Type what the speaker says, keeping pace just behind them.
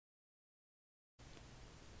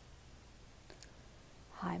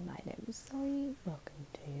Hi, my name is Zoe. Welcome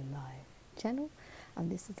to my channel.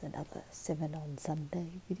 This is another 7 on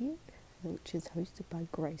Sunday video, which is hosted by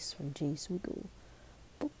Grace from G Swiggle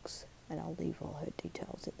Books, and I'll leave all her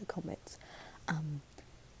details in the comments.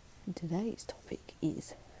 Today's topic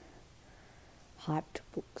is hyped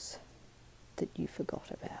books that you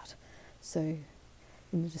forgot about. So,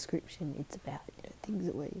 in the description, it's about things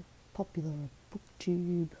that were popular on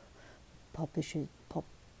BookTube, publishers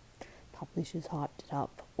hyped it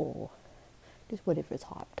up, or just whatever is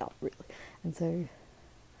hyped up, really. And so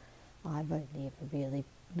I've only ever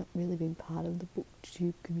not really been part of the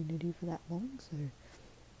BookTube community for that long, so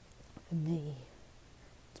for me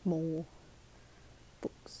it's more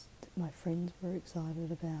books that my friends were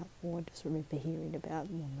excited about, or I just remember hearing about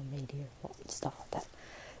them on the media a lot and stuff like that.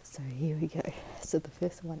 So here we go. So the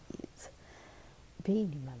first one is,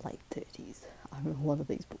 being in my late 30s, I remember one of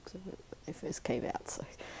these books when they first came out. So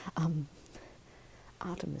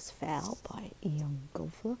Artemis Fowl by Ian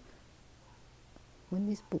Goldfler. When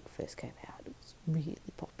this book first came out, it was really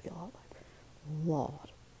popular,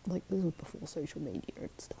 like this was before social media and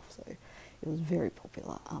stuff, so it was very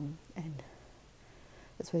popular, and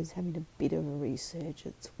I suppose having a bit of a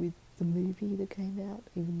resurgence with the movie that came out,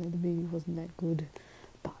 even though the movie wasn't that good,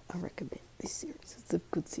 but I recommend this series. It's a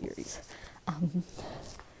good series. And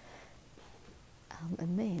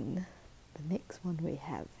then the next one we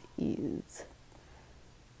have is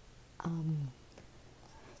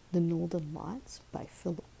The Northern Lights by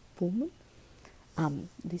Philip Pullman.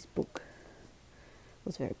 This book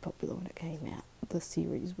was very popular when it came out. The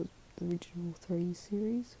series was the original 3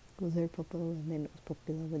 series. It was very popular, and then it was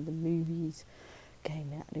popular when the movies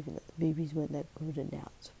came out, even though the movies weren't that good, and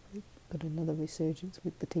now it's got another resurgence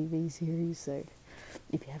with the TV series. So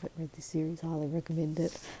if you haven't read this series, I highly recommend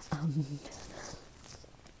it.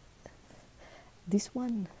 This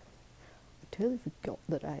one, I totally forgot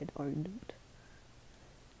that I had owned it,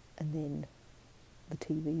 and then the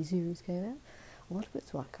TV series came out. A lot of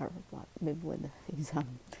it's like, I remember when it's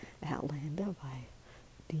Outlander by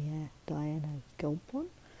Diana Gabaldon.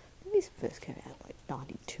 This first came out like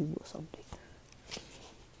 92 or something.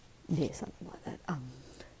 Yeah, something like that.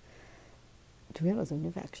 To be honest, I've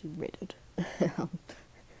never actually read it, but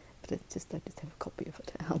I just have a copy of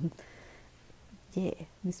it. Yeah,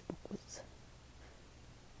 this book was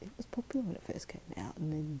popular when it first came out,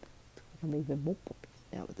 and then it's become even more popular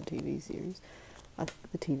now with the TV series. I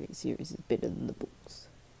think the TV series is better than the books,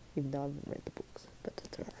 even though I haven't read the books, but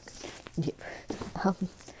that's alright. Yep.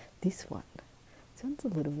 This one sounds a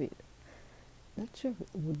little bit, not sure if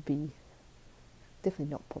it would be,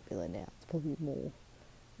 definitely not popular now. It's probably more,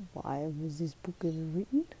 why was this book ever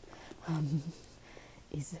written?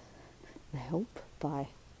 Is The Help by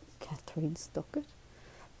Catherine Stockett.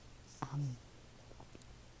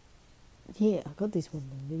 Yeah, I got this when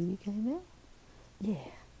the movie came out.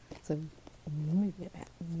 Yeah, so the movie about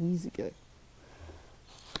years ago.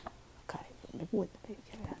 I can't even remember when the movie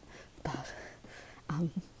came out, but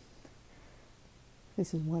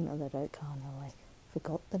this is one that I kind of like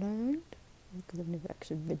forgot that I owned, because I've never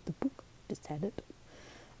actually read the book, just had it.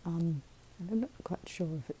 And I'm not quite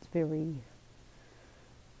sure if it's very,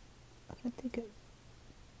 I don't think it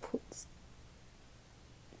puts,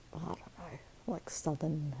 I don't know, like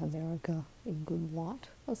Southern America in good light,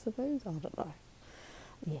 I suppose. I don't know.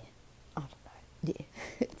 Yeah, I don't know. Yeah,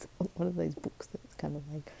 it's one of those books that's kind of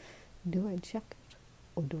like, do I chuck it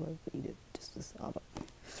or do I read it? Just as, I don't know.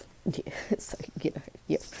 Yeah, so,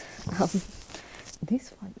 yep.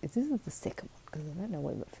 This is the second one, because I don't know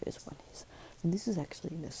where the first one is. And this is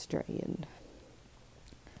actually an Australian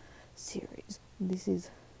series. This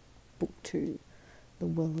is book 2, The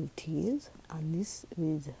Well of Tears, and this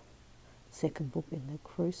is the second book in the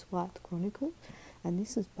Crowswipe Chronicles, and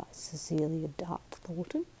this is by Cecilia Dart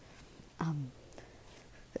Thornton.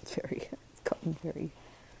 It's gotten very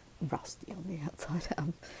rusty on the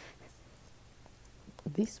outside.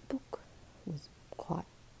 This book was quite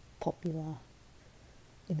popular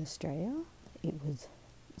in Australia. It was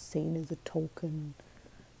seen as a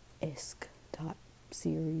Tolkien-esque type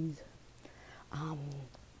series.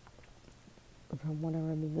 From what I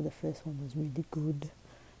remember, the first one was really good.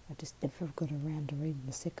 I just never got around to reading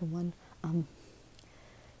the second one.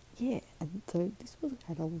 Yeah, and so this was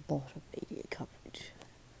had a lot of media coverage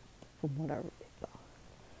from what I remember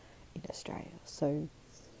in Australia. So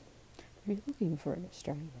if you're looking for an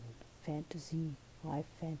Australian fantasy, high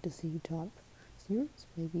fantasy type series,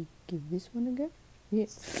 maybe give this one a go. Yeah,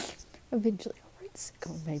 eventually I'll read the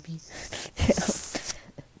second one, maybe.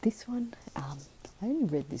 This one, I only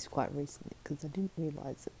read this quite recently, because I didn't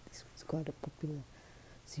realise that this was quite a popular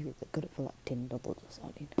series. I got it for like $10 or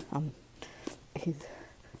something. Is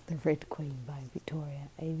The Red Queen by Victoria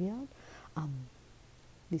Aveyard.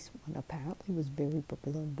 This one apparently was very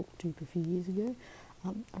popular on BookTube a few years ago.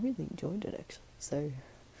 I really enjoyed it actually, so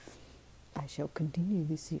I shall continue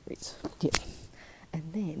this series. Yeah.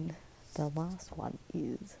 And then the last one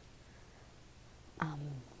is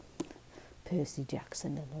Percy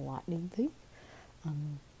Jackson and the Lightning Thief.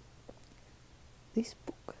 This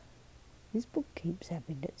book keeps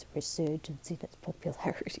having its resurgence in its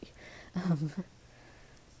popularity.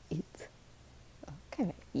 It came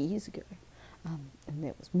out years ago, and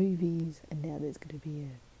there was movies, and now there's going to be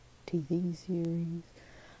a TV series.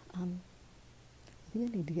 I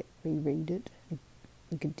think I need to reread it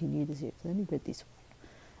and continue the series. I only read this one,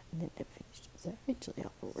 and then never finished it, so eventually I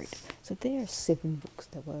will read it. So there are 7 books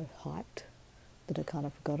that were hyped that I kind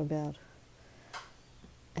of forgot about,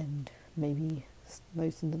 and maybe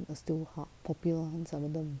most of them are still popular and some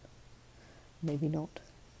of them maybe not.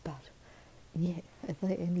 But yeah, are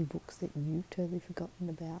there any books that you've totally forgotten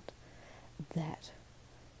about that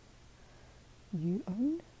you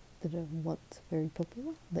own that are once very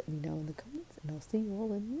popular? Let me know in the comments, and I'll see you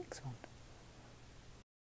all in the next one.